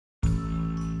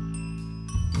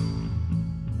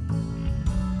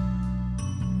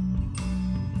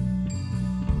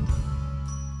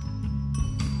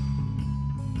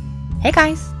Hey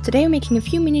guys! Today I'm making a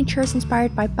few miniatures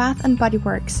inspired by Bath & Body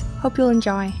Works. Hope you'll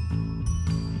enjoy.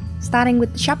 Starting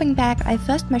with the shopping bag, I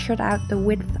first measured out the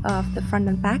width of the front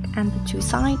and back and the two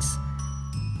sides.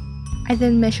 I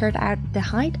then measured out the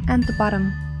height and the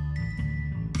bottom.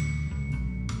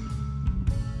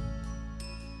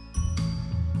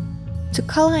 To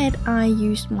color it, I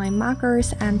used my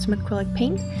markers and some acrylic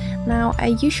paint. Now,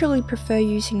 I usually prefer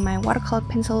using my watercolor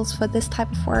pencils for this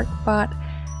type of work, but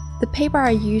the paper I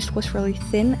used was really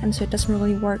thin and so it doesn't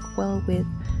really work well with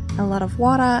a lot of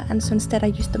water, and so instead I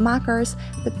used the markers.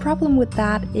 The problem with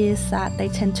that is that they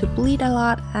tend to bleed a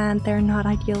lot and they're not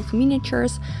ideal for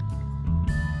miniatures,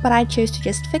 but I chose to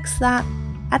just fix that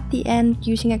at the end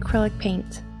using acrylic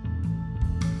paint.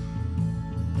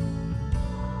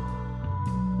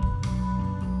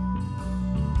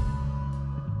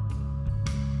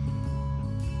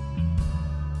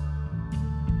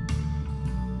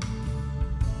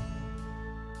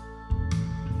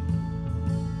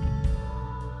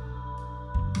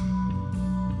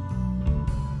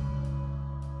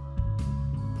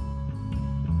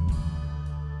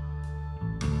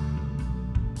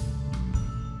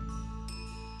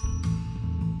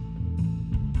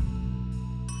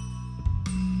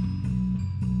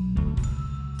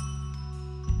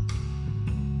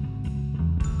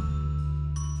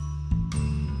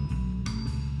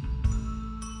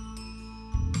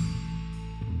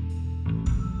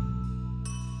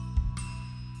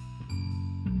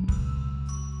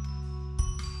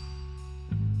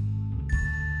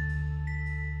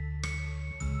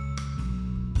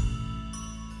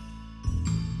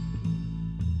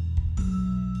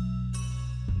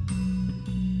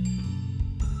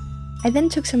 I then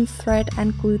took some thread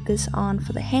and glued this on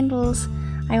for the handles.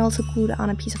 I also glued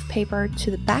on a piece of paper to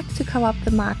the back to cover up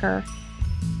the marker.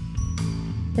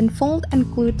 Then fold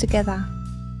and glue it together.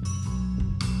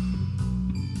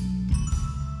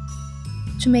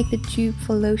 To make the tube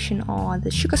for lotion or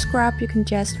the sugar scrub, you can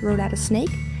just roll out a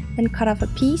snake, then cut off a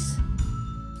piece.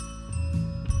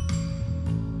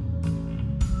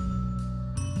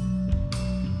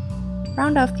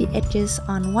 Round off the edges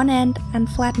on one end and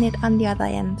flatten it on the other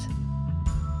end.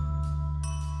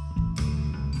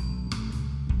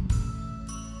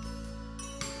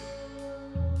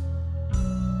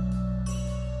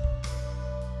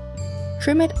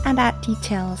 Trim it and add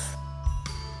details.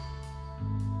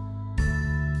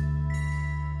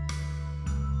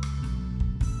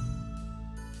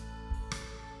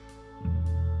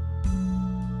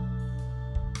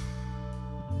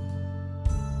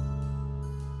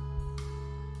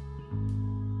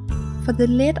 For the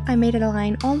lid, I made a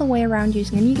line all the way around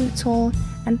using a needle tool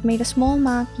and made a small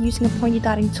mark using a pointy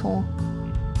dotting tool.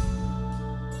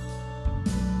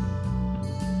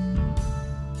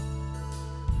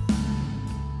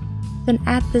 Then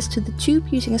add this to the tube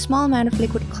using a small amount of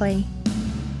liquid clay.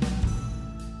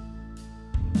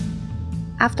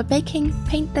 After baking,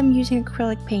 paint them using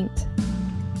acrylic paint.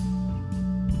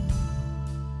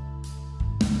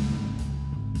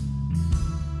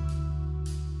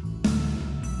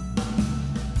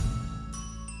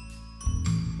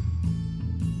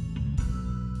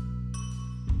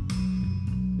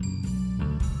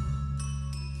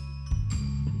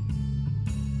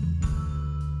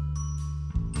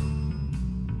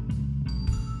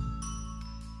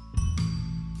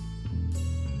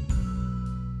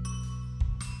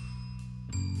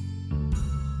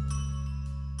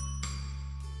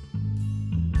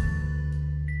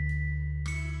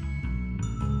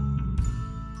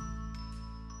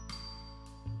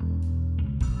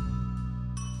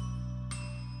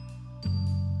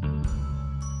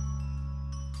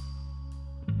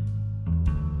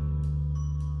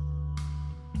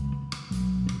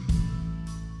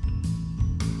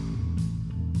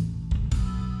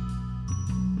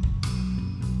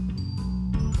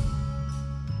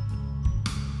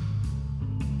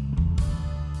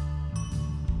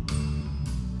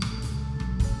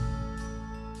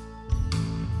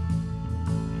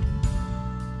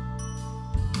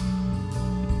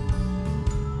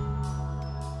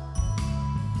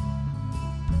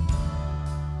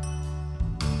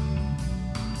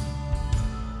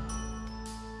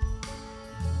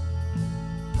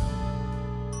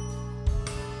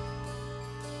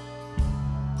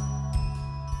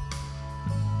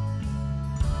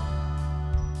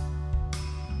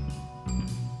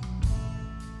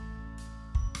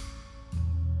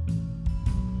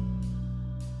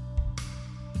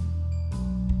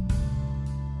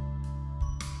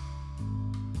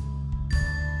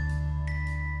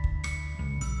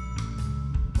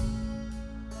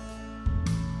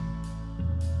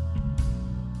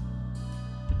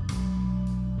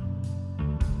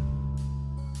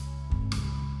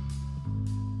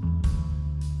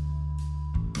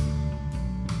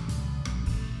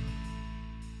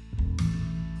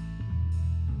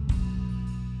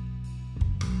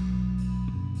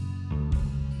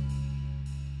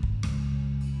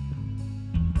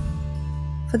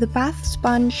 For the bath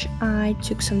sponge, I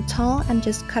took some towel and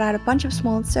just cut out a bunch of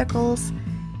small circles,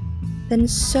 then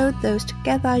sewed those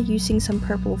together using some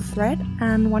purple thread,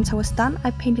 and once I was done,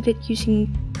 I painted it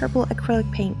using purple acrylic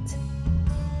paint.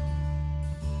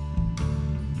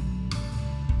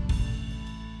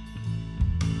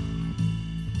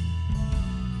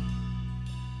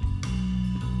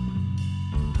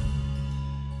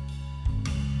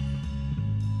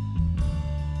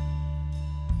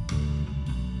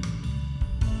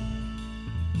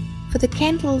 For the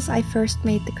candles, I first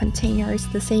made the containers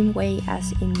the same way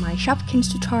as in my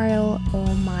Shopkins tutorial or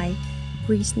my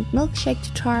recent milkshake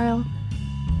tutorial.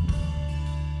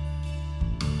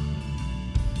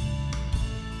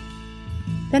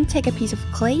 Then take a piece of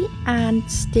clay and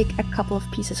stick a couple of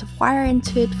pieces of wire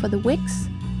into it for the wicks.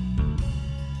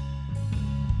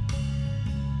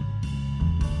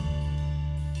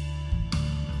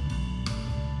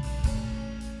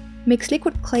 Mix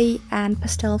liquid clay and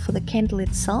pastel for the candle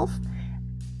itself.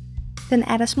 Then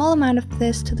add a small amount of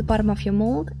this to the bottom of your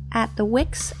mold, add the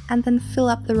wicks, and then fill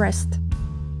up the rest.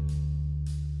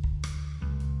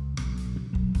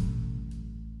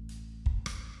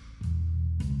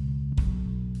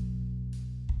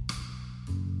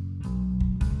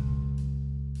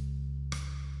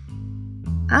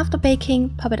 After baking,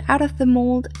 pop it out of the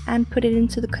mold and put it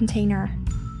into the container.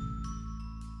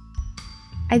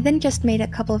 I then just made a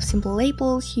couple of simple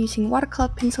labels using watercolor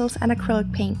pencils and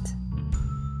acrylic paint.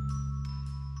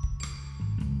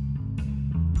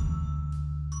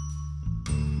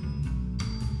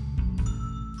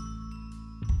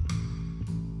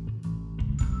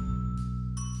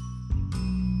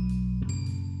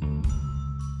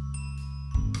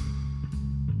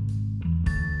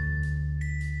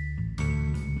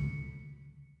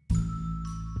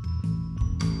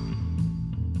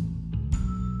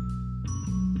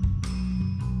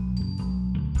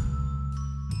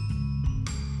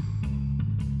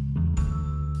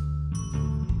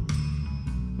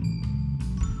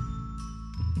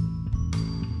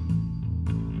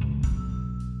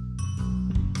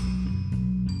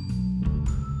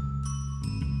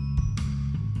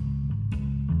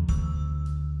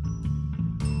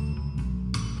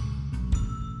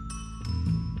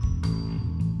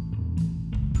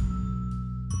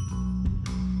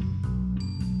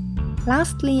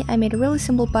 Lastly, I made a really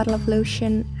simple bottle of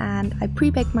lotion and I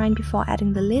pre-baked mine before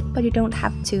adding the lid, but you don't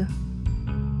have to.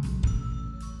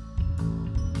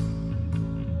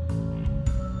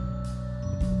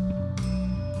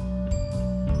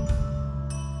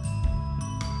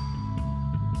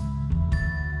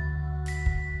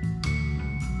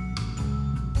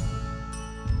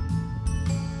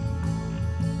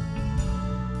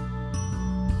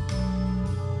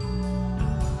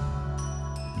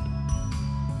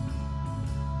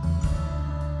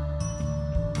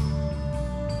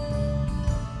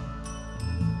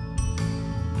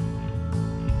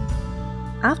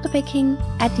 After baking,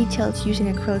 add details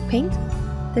using acrylic paint,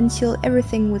 then seal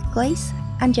everything with glaze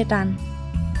and you're done.